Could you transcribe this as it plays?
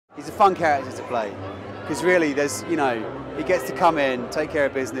He's a fun character to play, because really there's, you know, he gets to come in, take care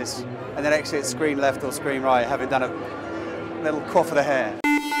of business, and then exit screen left or screen right, having done a little coif of the hair.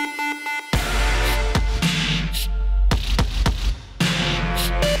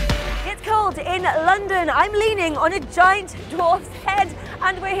 It's cold in London. I'm leaning on a giant dwarf's head,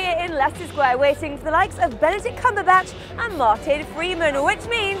 and we're here in Leicester Square waiting for the likes of Benedict Cumberbatch and Martin Freeman, which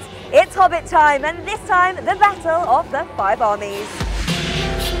means it's Hobbit time, and this time the battle of the Five Armies.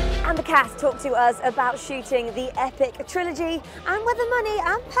 And the cast talked to us about shooting the epic trilogy and whether money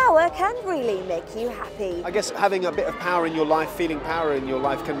and power can really make you happy. I guess having a bit of power in your life, feeling power in your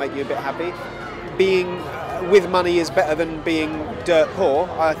life can make you a bit happy. Being with money is better than being dirt poor.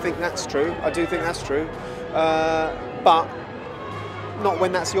 I think that's true. I do think that's true. But not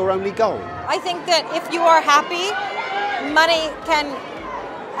when that's your only goal. I think that if you are happy, money can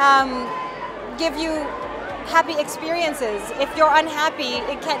give you happy experiences. If you're unhappy,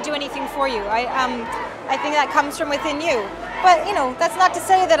 it can't do anything for you. I think that comes from within you. But, you know, that's not to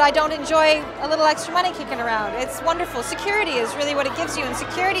say that I don't enjoy a little extra money kicking around. It's wonderful. Security is really what it gives you, and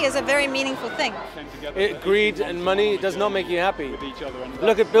security is a very meaningful thing. Greed and money does not make you happy.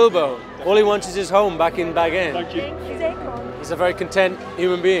 Look at Bilbo. All he wants is his home back in Bag End. Thank you. He's a very content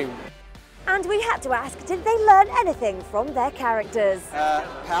human being. And we had to ask, did they learn anything from their characters?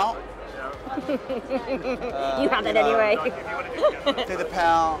 Pout. You had it anyway. Do the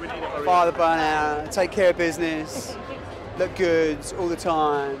pout, fire the burnout, take care of business, look good all the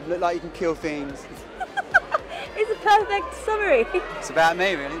time, look like you can kill things. It's a perfect summary. It's about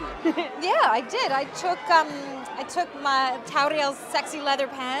me, really, isn't it? Yeah, I did. I took my Tauriel's sexy leather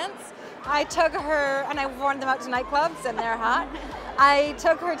pants. I took her, and I worn them out to nightclubs, and they're hot. I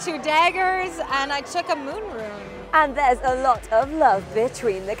took her 2 daggers, and I took a moon rune. And there's a lot of love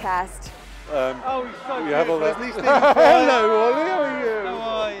between the cast. You have all that. Hello, Wally. How are you? How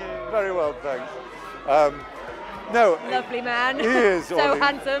are you? Very well, thanks. No, Lovely man. he is. So Wally.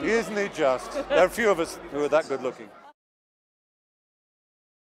 handsome. Isn't he just? There are a few of us who are that good looking.